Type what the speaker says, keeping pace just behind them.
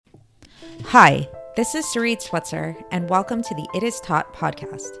Hi, this is Sarit Switzer, and welcome to the It Is Taught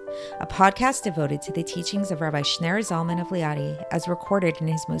podcast, a podcast devoted to the teachings of Rabbi Shner Zalman of Liadi as recorded in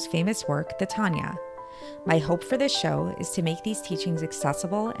his most famous work, the Tanya. My hope for this show is to make these teachings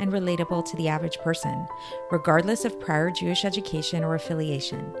accessible and relatable to the average person, regardless of prior Jewish education or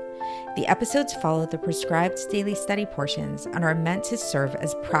affiliation. The episodes follow the prescribed daily study portions and are meant to serve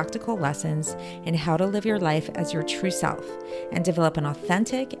as practical lessons in how to live your life as your true self and develop an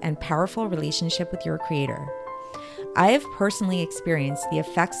authentic and powerful relationship with your Creator. I have personally experienced the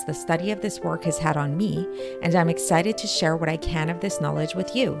effects the study of this work has had on me, and I'm excited to share what I can of this knowledge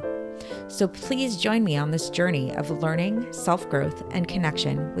with you. So please join me on this journey of learning, self-growth, and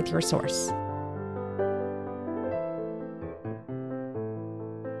connection with your source.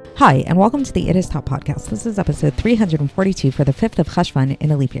 Hi, and welcome to the It Is Taught podcast. This is episode 342 for the 5th of Cheshvan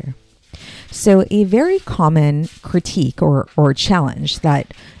in a leap year. So a very common critique or challenge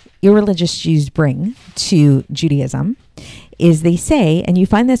that irreligious Jews bring to Judaism is they say, and you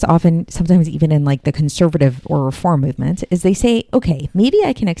find this often, sometimes even in like the conservative or reform movement, is they say, okay, maybe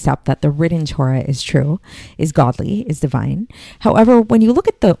I can accept that the written Torah is true, is godly, is divine. However, when you look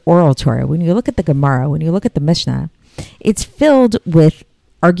at the oral Torah, when you look at the Gemara, when you look at the Mishnah, it's filled with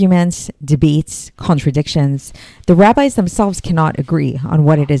arguments, debates, contradictions. The rabbis themselves cannot agree on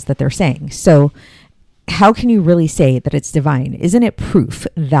what it is that they're saying. So how can you really say that it's divine? Isn't it proof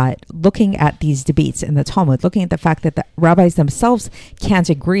that looking at these debates in the Talmud, looking at the fact that the rabbis themselves can't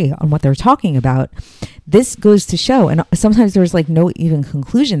agree on what they're talking about, this goes to show, and sometimes there's like no even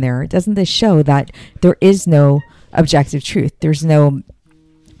conclusion there, doesn't this show that there is no objective truth? There's no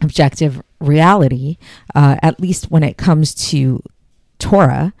objective reality, at least when it comes to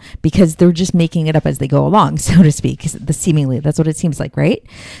Torah, because they're just making it up as they go along, so to speak. Seemingly, that's what it seems like, right?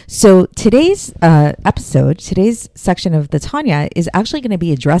 So today's episode, today's section of the Tanya is actually going to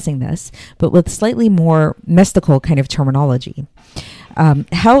be addressing this, but with slightly more mystical kind of terminology.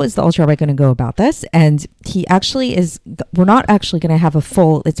 How is the Alter Rebbe going to go about this? And he actually is, we're not actually going to have a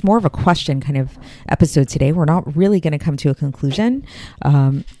full, it's more of a question kind of episode today. We're not really going to come to a conclusion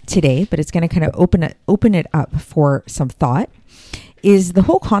today, but it's going to kind of open it up for some thought. Is the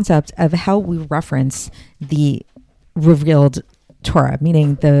whole concept of how we reference the revealed Torah,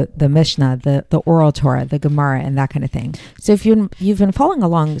 meaning the Mishnah, the oral Torah, the Gemara, and that kind of thing. So if you've been following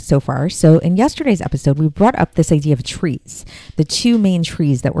along so far, so in yesterday's episode, we brought up this idea of trees, the two main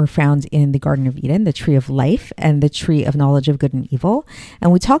trees that were found in the Garden of Eden, the tree of life and the tree of knowledge of good and evil.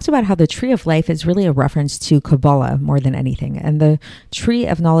 And we talked about how the tree of life is really a reference to Kabbalah more than anything. And the tree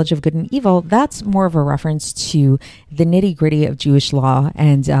of knowledge of good and evil, that's more of a reference to the nitty gritty of Jewish law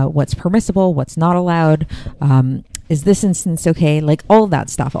and what's permissible, what's not allowed, is this instance okay? Like all of that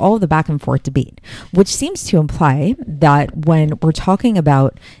stuff, all of the back and forth debate, which seems to imply that when we're talking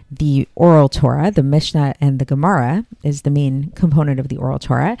about the oral Torah, the Mishnah and the Gemara is the main component of the oral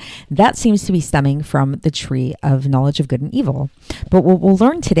Torah, that seems to be stemming from the tree of knowledge of good and evil. But what we'll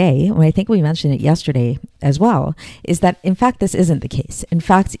learn today, and I think we mentioned it yesterday as well, is that in fact this isn't the case. In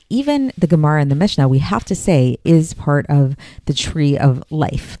fact, even the Gemara and the Mishnah, we have to say, is part of the tree of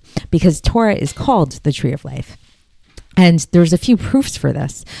life, because Torah is called the tree of life. And there's a few proofs for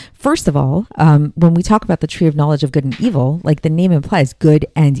this. First of all, when we talk about the tree of knowledge of good and evil, like the name implies good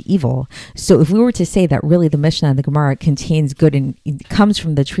and evil. So if we were to say that really the Mishnah and the Gemara contains good and comes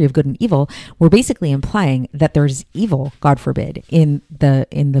from the tree of good and evil, we're basically implying that there's evil, God forbid, in the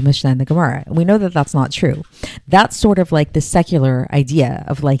Mishnah and the Gemara. We know that that's not true. That's sort of like the secular idea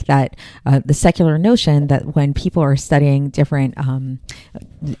of like that, the secular notion that when people are studying different,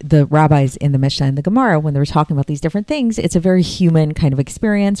 the rabbis in the Mishnah and the Gemara, when they're talking about these different things, it's a very human kind of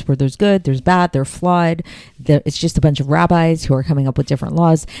experience where there's good, there's bad, they're flawed. It's just a bunch of rabbis who are coming up with different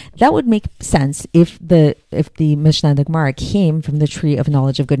laws. That would make sense if the Mishnah and the Gemara came from the tree of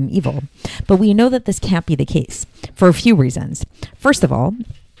knowledge of good and evil. But we know that this can't be the case for a few reasons. First of all,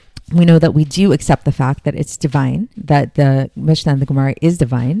 we know that we do accept the fact that it's divine, that the Mishnah and the Gemara is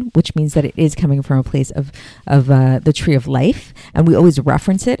divine, which means that it is coming from a place of the tree of life. And we always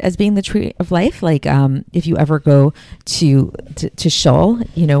reference it as being the tree of life. Like if you ever go to Shul,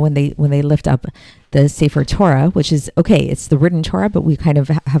 you know, when they lift up the Sefer Torah, which is, okay, it's the written Torah, but we kind of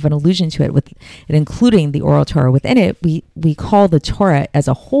have an allusion to it with it, including the oral Torah within it. We call the Torah as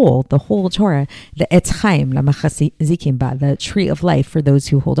a whole, the whole Torah, the Etz Chaim, Zikim Ba, the tree of life for those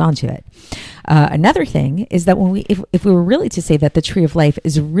who hold on to it. Another thing is that when if we were really to say that the tree of life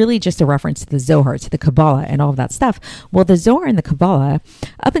is really just a reference to the Zohar, to the Kabbalah and all of that stuff, well, the Zohar and the Kabbalah,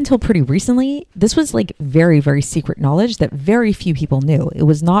 up until pretty recently, this was like very, very secret knowledge that very few people knew. It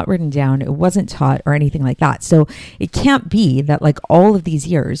was not written down. It wasn't taught it or anything like that. So it can't be that like all of these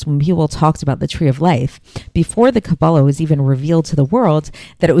years when people talked about the tree of life, before the Kabbalah was even revealed to the world,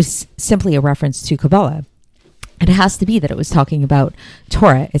 that it was simply a reference to Kabbalah. It has to be that it was talking about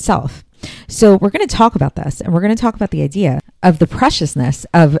Torah itself. So we're going to talk about this, and we're going to talk about the idea of the preciousness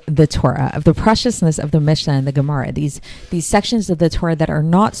of the Torah, of the preciousness of the Mishnah and the Gemara, these sections of the Torah that are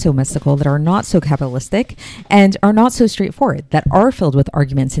not so mystical, that are not so Kabbalistic, and are not so straightforward, that are filled with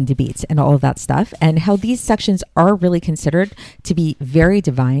arguments and debates and all of that stuff, and how these sections are really considered to be very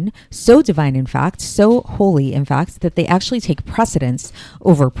divine, so divine in fact, so holy in fact, that they actually take precedence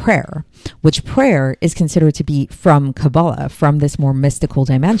over prayer, which prayer is considered to be from Kabbalah, from this more mystical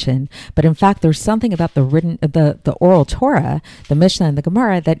dimension. But in fact, there's something about the oral Torah, the Mishnah and the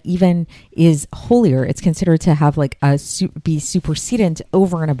Gemara, that even is holier. It's considered to have like be supersedent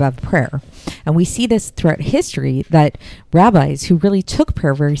over and above prayer. And we see this throughout history, that rabbis who really took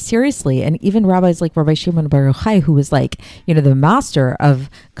prayer very seriously, and even rabbis like Rabbi Shimon bar Yochai, who was like, the master of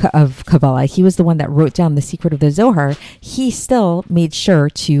Kabbalah, he was the one that wrote down the secret of the Zohar. He still made sure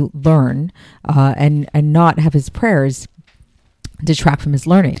to learn and not have his prayers detract from his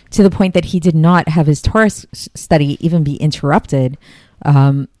learning, to the point that he did not have his Torah study even be interrupted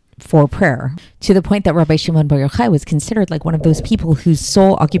for prayer, to the point that Rabbi Shimon bar Yochai was considered like one of those people whose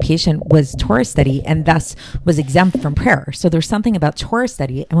sole occupation was Torah study and thus was exempt from prayer. So there's something about Torah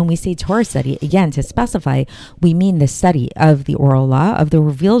study, and when we say Torah study, again, to specify, we mean the study of the oral law, of the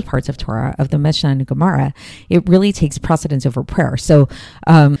revealed parts of Torah, of the Mishnah and Gemara. It really takes precedence over prayer. So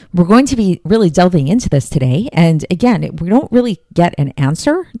we're going to be really delving into this today, and again, we don't really get an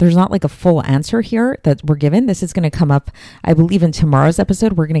answer. There's not like a full answer here that we're given. This is going to come up, I believe, in tomorrow's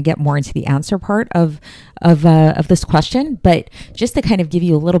episode. We're going to get more into the answer part of this question, but just to kind of give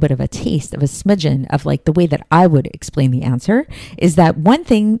you a little bit of a taste of a smidgen of like the way that I would explain the answer, is that one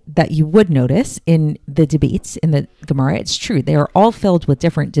thing that you would notice in the debates in the Gemara, it's true, they are all filled with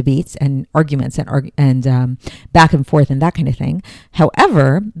different debates and arguments and back and forth and that kind of thing.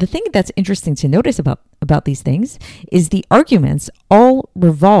 However, the thing that's interesting to notice about these things is the arguments all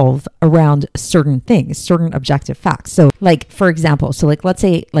revolve around certain things, certain objective facts. So like, for example, so like, let's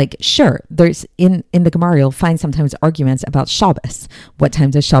say like, sure, there's in the Gemara, you'll find sometimes arguments about Shabbos. What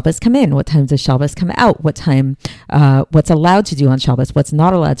time does Shabbos come in? What time does Shabbos come out? What time, what's allowed to do on Shabbos? What's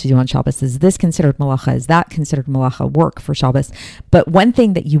not allowed to do on Shabbos? Is this considered malacha? Is that considered malacha work for Shabbos? But one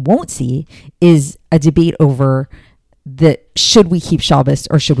thing that you won't see is a debate over that should we keep Shabbos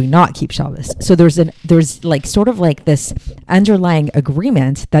or should we not keep Shabbos? So there's like sort of like this underlying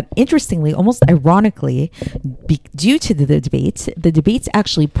agreement that, interestingly, almost ironically, due to the debates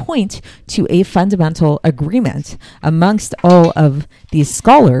actually point to a fundamental agreement amongst all of these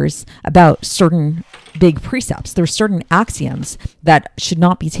scholars about certain big precepts. There's certain axioms that should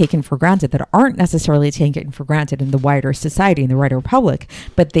not be taken for granted, that aren't necessarily taken for granted in the wider society, in the wider public,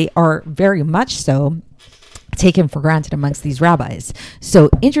 but they are very much so taken for granted amongst these rabbis. So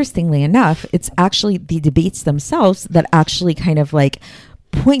interestingly enough, it's actually the debates themselves that actually kind of like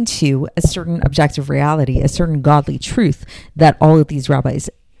point to a certain objective reality, a certain godly truth that all of these rabbis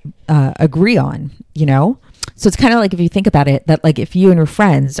agree on, So it's kind of like, if you think about it, that like if you and your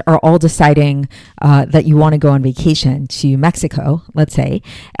friends are all deciding that you want to go on vacation to Mexico, let's say,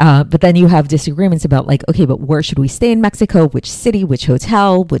 but then you have disagreements about like, okay, but where should we stay in Mexico? Which city, which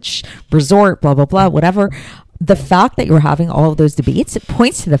hotel, which resort, blah, blah, blah, whatever. The fact that you're having all of those debates, it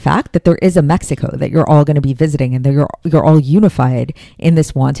points to the fact that there is a Mexico that you're all going to be visiting, and that you're all unified in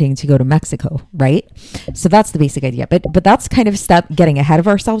this wanting to go to Mexico, right? So that's the basic idea. But that's kind of getting ahead of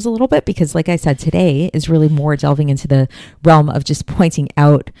ourselves a little bit, because like I said, today is really more delving into the realm of just pointing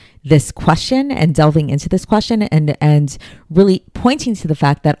out this question and delving into this question and really pointing to the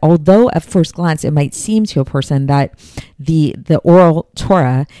fact that although at first glance it might seem to a person that the oral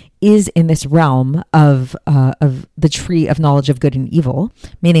Torah is in this realm of the tree of knowledge of good and evil,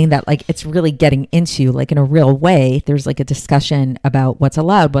 meaning that like it's really getting into like in a real way, there's like a discussion about what's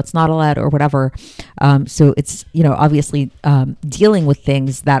allowed, what's not allowed, or whatever. So it's, obviously dealing with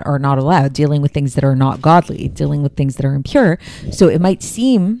things that are not allowed, dealing with things that are not godly, dealing with things that are impure. So it might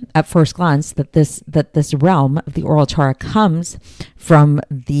seem at first glance that this realm of the oral Torah comes from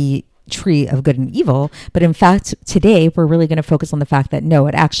the tree of good and evil, but in fact today we're really going to focus on the fact that no,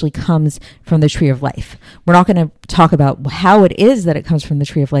 it actually comes from the tree of life. We're not going to talk about how it is that it comes from the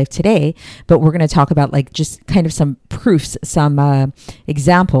tree of life today, but we're going to talk about like just kind of some proofs, some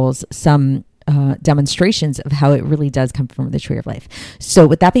examples, some demonstrations of how it really does come from the tree of life. So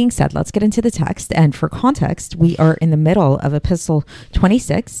with that being said, let's get into the text. And for context, we are in the middle of epistle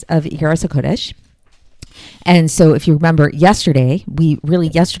 26 of Iggeres HaKodesh. And so if you remember yesterday's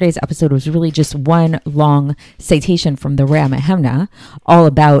episode was really just one long citation from the Rama Hemna, all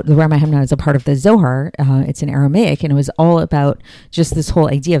about the Rama Hemna is a part of the Zohar. It's in Aramaic, and it was all about just this whole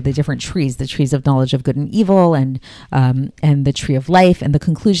idea of the different trees, the trees of knowledge of good and evil, and the tree of life. And the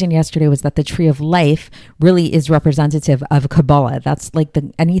conclusion yesterday was that the tree of life really is representative of Kabbalah. That's like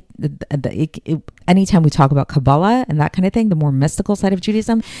anytime we talk about Kabbalah and that kind of thing, the more mystical side of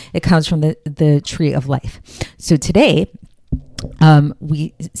Judaism, it comes from the tree of life. So today,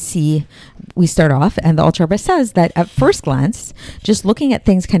 we start off, and the Alter Rebbe says that at first glance, just looking at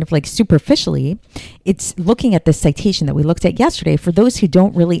things kind of like superficially, it's looking at this citation that we looked at yesterday. For those who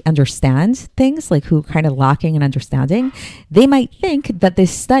don't really understand things, like who are kind of lacking in understanding, they might think that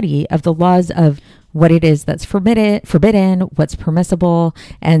this study of the laws of what it is that's forbidden, what's permissible,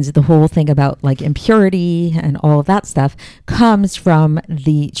 and the whole thing about like impurity and all of that stuff comes from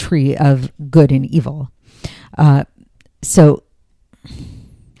the tree of good and evil.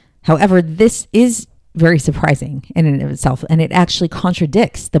 However, this is very surprising in and of itself, and it actually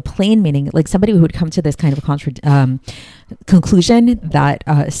contradicts the plain meaning. Like somebody who would come to this kind of conclusion that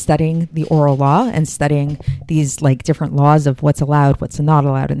studying the oral law and studying these like different laws of what's allowed, what's not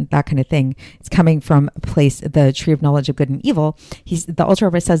allowed, and that kind of thing, it's coming from a place, the tree of knowledge of good and evil. The Alter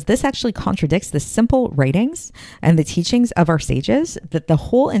Rebbe says this actually contradicts the simple writings and the teachings of our sages, that the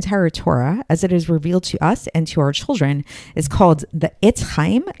whole entire Torah, as it is revealed to us and to our children, is called the Etz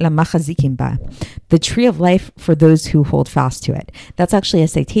Chaim Lamachazikim Ba, the tree of life for those who hold fast to it. That's actually a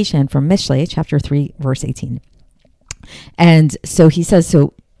citation from Mishlei, chapter 3, verse 18. And so he says,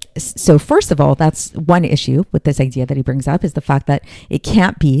 so first of all, that's one issue with this idea that he brings up, is the fact that it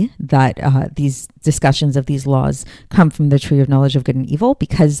can't be that these discussions of these laws come from the tree of knowledge of good and evil,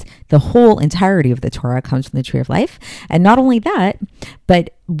 because the whole entirety of the Torah comes from the tree of life. And not only that,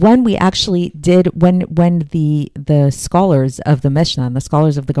 but when we actually when the scholars of the Mishnah and the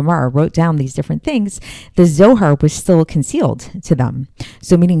scholars of the Gemara wrote down these different things, the Zohar was still concealed to them.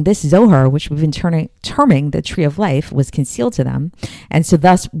 So meaning this Zohar, which we've been terming the tree of life, was concealed to them. And so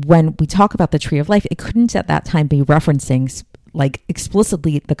thus, when we talk about the tree of life, it couldn't at that time be referencing like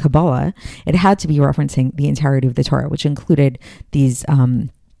explicitly the Kabbalah. It had to be referencing the entirety of the Torah, which included these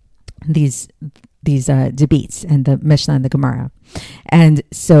debates and the Mishnah and the Gemara. And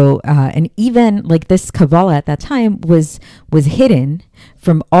so, and even like this Kabbalah at that time was hidden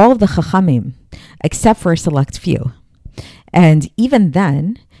from all of the Chachamim, except for a select few. And even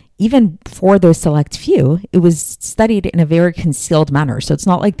then, even for those select few, it was studied in a very concealed manner. So it's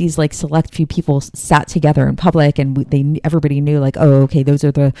not like these like select few people sat together in public and everybody knew like, oh, okay, those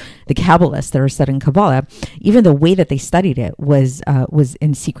are the Kabbalists that are studying Kabbalah. Even the way that they studied it was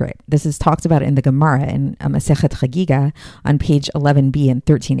in secret. This is talked about in the Gemara in Masechet Chagiga on page 11b and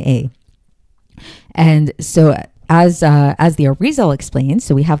 13a. And so as the Arizal explains,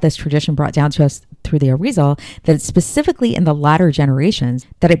 so we have this tradition brought down to us through the Arizal, that it's specifically in the latter generations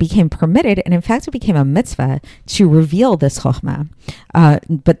that it became permitted, and in fact it became a mitzvah to reveal this chokhmah.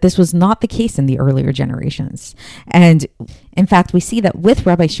 But this was not the case in the earlier generations. And in fact, we see that with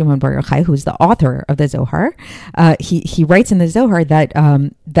Rabbi Shimon Bar Yochai, who's the author of the Zohar, he writes in the Zohar that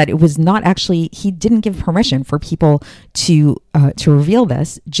it was not actually, he didn't give permission for people to reveal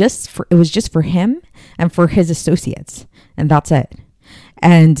this. It was just for him and for his associates, and that's it.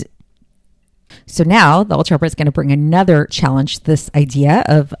 And so now the Alter Rebbe is going to bring another challenge to this idea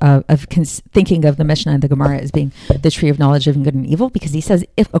of thinking of the Mishnah and the Gemara as being the tree of knowledge of good and evil, because he says,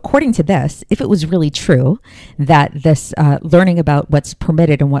 according to this, if it was really true that this learning about what's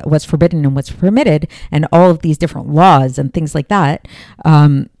permitted and what's forbidden and what's permitted and all of these different laws and things like that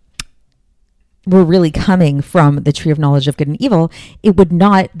were really coming from the tree of knowledge of good and evil, they would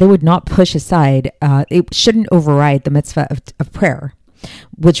not push aside, it shouldn't override the mitzvah of prayer,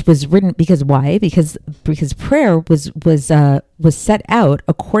 which was written because why? Because prayer was set out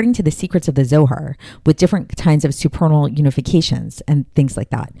according to the secrets of the Zohar with different kinds of supernal unifications and things like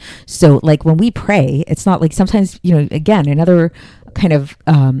that. So like when we pray, it's not like sometimes, again, another kind of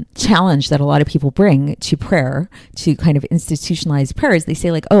challenge that a lot of people bring to prayer, to kind of institutionalize prayers. They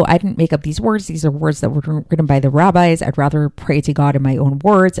say like, oh, I didn't make up these words. These are words that were written by the rabbis. I'd rather pray to God in my own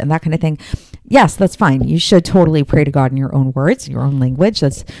words and that kind of thing. Yes, that's fine. You should totally pray to God in your own words, your own language.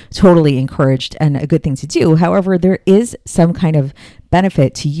 That's totally encouraged and a good thing to do. However, there is some kind of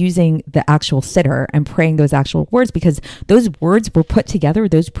benefit to using the actual siddur and praying those actual words, because those words were put together,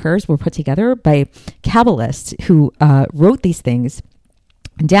 those prayers were put together by Kabbalists who wrote these things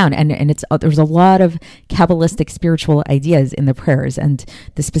down, and it's there's a lot of Kabbalistic spiritual ideas in the prayers, and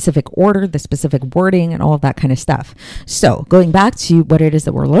the specific order, the specific wording, and all of that kind of stuff. So going back to what it is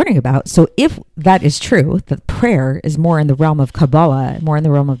that we're learning about, so if that is true, that prayer is more in the realm of Kabbalah, more in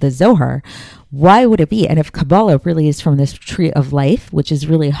the realm of the Zohar, why would it be? And if Kabbalah really is from this tree of life, which is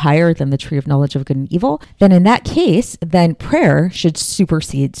really higher than the tree of knowledge of good and evil, then in that case, then prayer should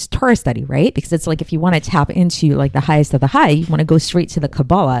supersede Torah study, right? Because it's like, if you want to tap into like the highest of the high, you want to go straight to the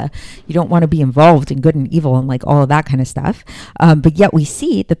Kabbalah. You don't want to be involved in good and evil and like all of that kind of stuff. But yet we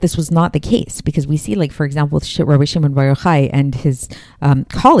see that this was not the case, because we see, like, for example, with Rabbi Shimon Bar Yochai and his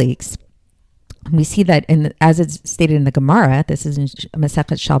colleagues, we see that, as it's stated in the Gemara, this is in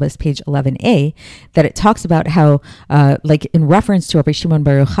Masechet Shabbos, page 11a, that it talks about how, like in reference to Rabbi Shimon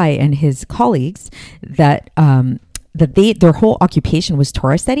Bar Yochai and his colleagues, that their whole occupation was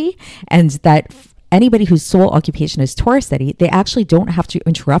Torah study, and that anybody whose sole occupation is Torah study, they actually don't have to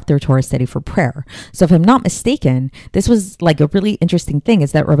interrupt their Torah study for prayer. So if I'm not mistaken, this was like a really interesting thing,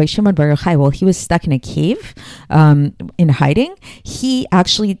 is that Rabbi Shimon Bar Yochai, while he was stuck in a cave in hiding, he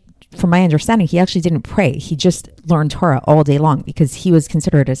actually, from my understanding, he actually didn't pray. He just learned Torah all day long, because he was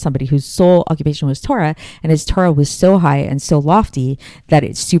considered as somebody whose sole occupation was Torah, and his Torah was so high and so lofty that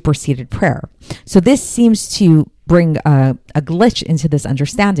it superseded prayer. So this seems to bring a glitch into this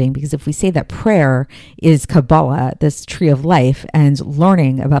understanding, because if we say that prayer is Kabbalah, this tree of life, and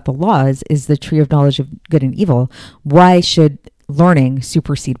learning about the laws is the tree of knowledge of good and evil, why should learning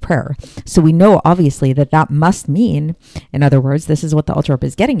supersede prayer? So we know obviously that must mean, in other words, this is what the Alter Rebbe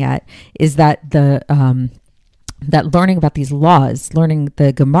is getting at, is that that learning about these laws, learning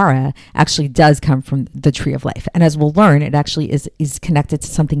the Gemara, actually does come from the tree of life. And as we'll learn, it actually is connected to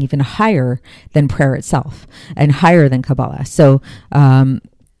something even higher than prayer itself and higher than Kabbalah. So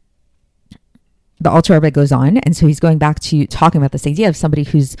the Alter Rebbe goes on, and so he's going back to talking about this idea of somebody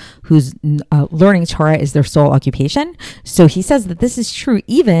who's learning Torah is their sole occupation. So he says that this is true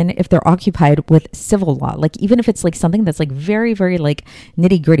even if they're occupied with civil law, like even if it's like something that's like very, very like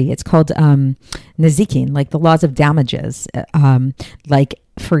nitty gritty. It's called nezikin, like the laws of damages. Like,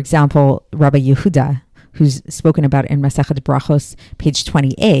 for example, Rabbi Yehuda, who's spoken about in Masechet Brachos, page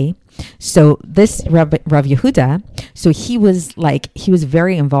 20a. So this Rav Yehuda, so he was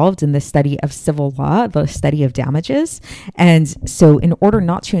very involved in the study of civil law, the study of damages. And so in order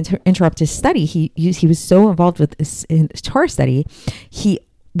not to interrupt his study, he was so involved with this in Torah study, he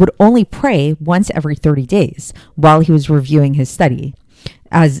would only pray once every 30 days while he was reviewing his study,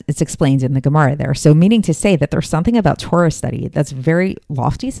 as it's explained in the Gemara there. So meaning to say that there's something about Torah study that's very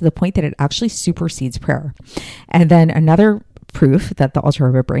lofty to the point that it actually supersedes prayer. And then another proof that the Alter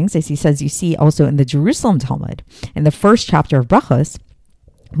Rebbe brings is, he says, you see also in the Jerusalem Talmud, in the first chapter of Brachos,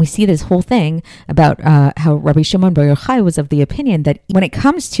 we see this whole thing about how Rabbi Shimon Bar Yochai was of the opinion that when it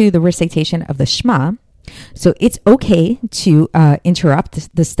comes to the recitation of the Shema, so it's okay to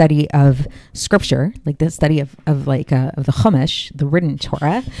interrupt the study of scripture, like the study of the Chumash, the written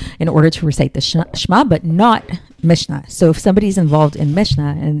Torah, in order to recite the Shema, but not Mishnah. So if somebody's involved in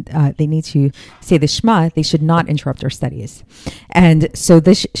Mishnah and they need to say the Shema, they should not interrupt their studies. And so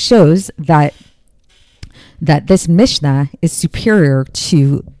this shows that this Mishnah is superior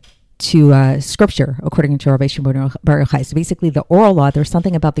to scripture, according to Rabbi Shimon Bar Yochai. So basically the oral law, there's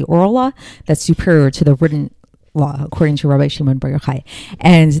something about the oral law that's superior to the written law, according to Rabbi Shimon Bar Yochai.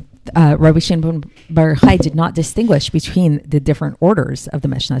 And Rabbi Shimon Bar Yochai did not distinguish between the different orders of the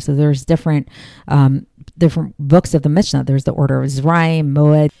Mishnah. So there's different books of the Mishnah. There's the order of Zraim,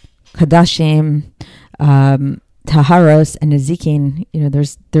 Moed, Kadashim, Taharos, and Nezikin. You know,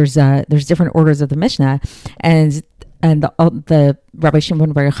 there's different orders of the Mishnah, and the Rabbi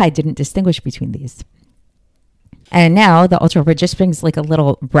Shimon Bar Yochai didn't distinguish between these. And now the Alter Rebbe just brings like a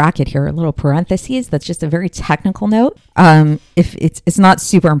little bracket here, a little parentheses. That's just a very technical note. If it's not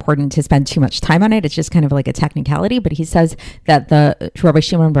super important to spend too much time on it. It's just kind of like a technicality. But he says that the Rabbi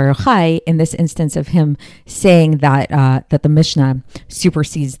Shimon Bar Yochai, in this instance of him saying that the Mishnah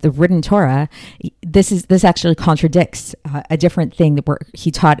supersedes the written Torah, this actually contradicts a different thing that where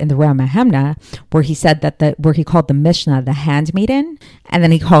he taught in the Rama Hamna, where he said that where he called the Mishnah the handmaiden, and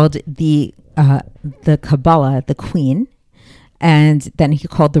then he called the Kabbalah the queen, and then he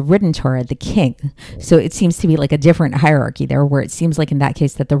called the written Torah the king. So it seems to be like a different hierarchy there, where it seems like in that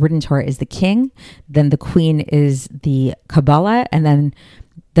case that the written Torah is the king, then the queen is the Kabbalah, and then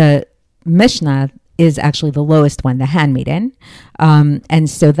the Mishnah is actually the lowest one, the handmaiden. And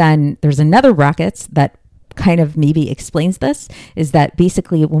so then there's another bracket that kind of maybe explains this is that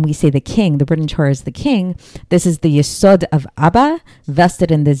basically when we say the king, the written Torah is the king, this is the Yesod of Abba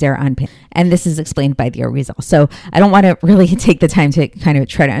vested in the Zer Anpin. And this is explained by the Arizal. So I don't want to really take the time to kind of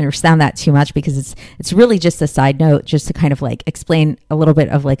try to understand that too much, because it's really just a side note, just to kind of like explain a little bit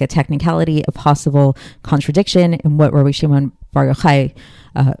of like a technicality, a possible contradiction in what Rabbi Shimon Bar Yochai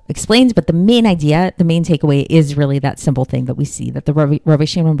explains. But the main idea, the main takeaway is really that simple thing that we see, that the Rabbi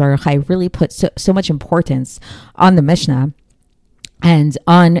Shimon Bar Yochai really put so much importance on the Mishnah and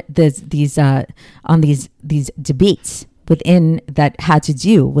on these debates within that had to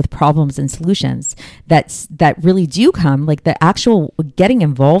do with problems and solutions that really do come, like the actual getting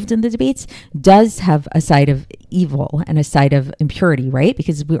involved in the debates does have a side of evil and a side of impurity, right?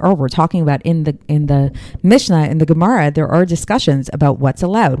 Because we're talking about in the Mishnah, in the Gemara, there are discussions about what's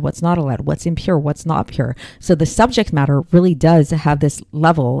allowed, what's not allowed, what's impure, what's not pure. So the subject matter really does have this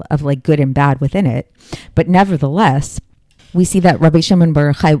level of like good and bad within it. But nevertheless, we see that Rabbi Shimon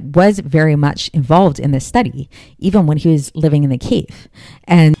Bar Yochai was very much involved in this study, even when he was living in the cave.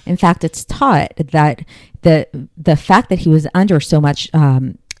 And in fact, it's taught that the fact that he was under so much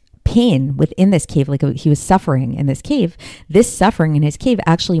pain within this cave, like he was suffering in this cave, this suffering in his cave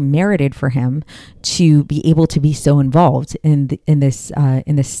actually merited for him to be able to be so involved in this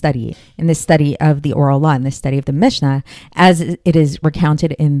study of the oral law, in this study of the Mishnah, as it is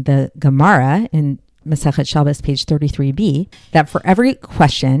recounted in the Gemara in Masechet Shabbos, page 33b, that for every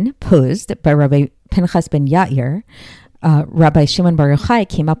question posed by Rabbi Pinchas ben Yair, Rabbi Shimon Bar Yochai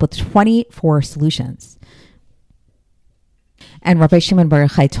came up with 24 solutions. And Rabbi Shimon Bar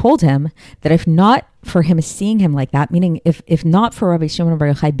Yochai told him that if not for him seeing him like that, meaning if not for Rabbi Shimon Bar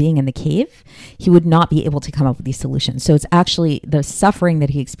Yochai being in the cave, he would not be able to come up with these solutions. So it's actually the suffering that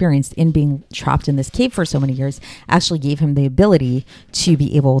he experienced in being trapped in this cave for so many years actually gave him the ability to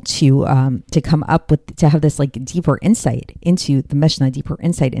be able to come up with, to have this like deeper insight into the Mishnah, deeper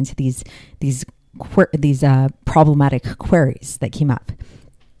insight into these problematic queries that came up.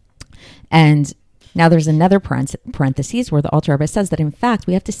 And now there's another parenthesis where the Alter Rebbe says that in fact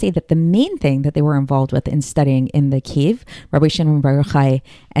we have to say that the main thing that they were involved with in studying in the cave, Rabbi Shimon Bar Yochai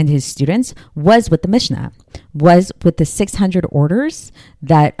and his students, was with the Mishnah, was with the 600 orders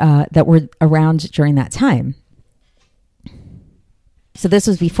that were around during that time. So this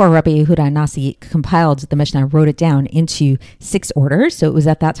was before Rabbi Yehuda Nasi compiled the Mishnah, wrote it down into 6 orders. So it was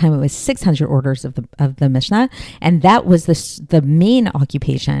at that time, it was 600 orders of the Mishnah. And that was the main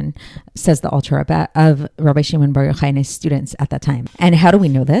occupation, says the Alter Rebbe, of Rabbi Shimon Bar Yochai and his students at that time. And how do we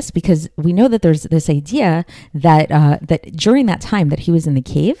know this? Because we know that there's this idea that during that time that he was in the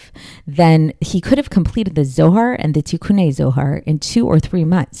cave, then he could have completed the Zohar and the Tikkunei Zohar in 2 or 3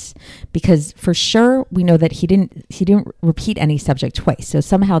 months. Because for sure, we know that he didn't repeat any subject twice. So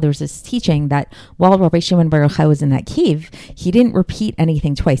somehow there's this teaching that while Rabbi Shimon Bar Yochai was in that cave, he didn't repeat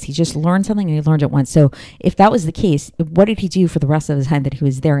anything twice. He just learned something and he learned it once. So if that was the case, what did he do for the rest of the time that he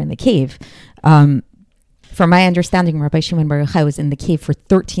was there in the cave? From my understanding, Rabbi Shimon Bar Yochai was in the cave for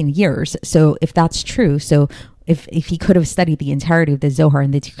 13 years. So if that's true, so if he could have studied the entirety of the Zohar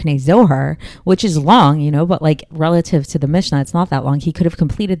and the Tikkunei Zohar, which is long, but like relative to the Mishnah, it's not that long. He could have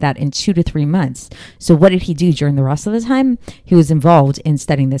completed that in 2 to 3 months. So what did he do during the rest of the time? He was involved in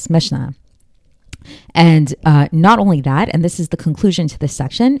studying this Mishnah. And not only that, and this is the conclusion to this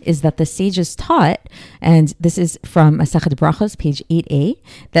section, is that the sages taught, and this is from Masechet Brachos, page 8a,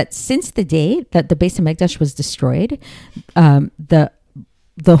 that since the day that the Beis HaMikdash was destroyed,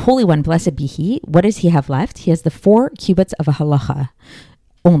 the Holy One, blessed be He, what does He have left? He has the 4 cubits of a halacha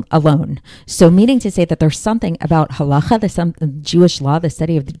alone. So meaning to say that there's something about halacha, the Jewish law, the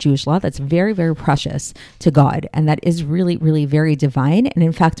study of the Jewish law, that's very, very precious to God. And that is really, really very divine. And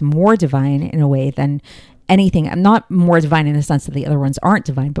in fact, more divine in a way than anything. Not more divine in the sense that the other ones aren't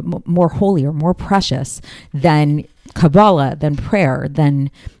divine, but more holy or more precious than Kabbalah, than prayer, than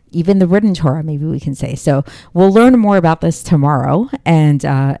even the written Torah, maybe we can say. So we'll learn more about this tomorrow, and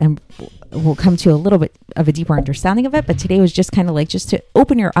we'll come to a little bit of a deeper understanding of it. But today was just kind of like just to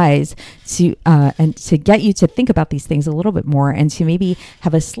open your eyes to and to get you to think about these things a little bit more, and to maybe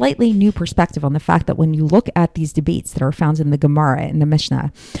have a slightly new perspective on the fact that when you look at these debates that are found in the Gemara and the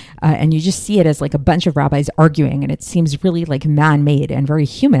Mishnah, and you just see it as like a bunch of rabbis arguing, and it seems really like man-made and very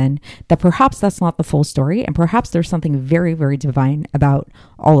human, that perhaps that's not the full story, and perhaps there's something very, very divine about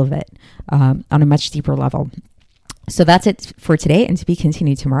all of it on a much deeper level. So that's it for today, and to be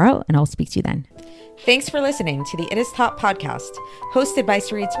continued tomorrow, and I'll speak to you then. Thanks for listening to the It Is Taught podcast, hosted by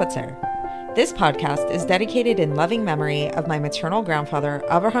Sarit Switzer. This podcast is dedicated in loving memory of my maternal grandfather,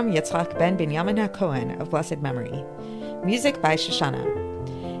 Avraham Yitzchak ben Binyamin HaKohen of blessed memory. Music by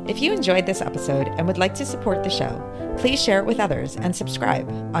Shoshana. If you enjoyed this episode and would like to support the show, please share it with others and subscribe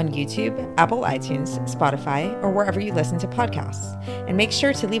on YouTube, Apple iTunes, Spotify, or wherever you listen to podcasts. And make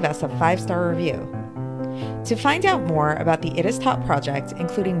sure to leave us a 5-star review. To find out more about the It Is Taught project,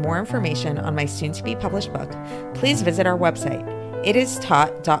 including more information on my soon-to-be published book, please visit our website,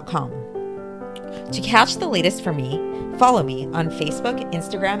 itistaught.com. To catch the latest from me, follow me on Facebook,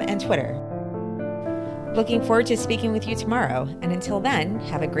 Instagram, and Twitter. Looking forward to speaking with you tomorrow, and until then,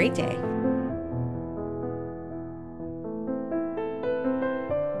 have a great day.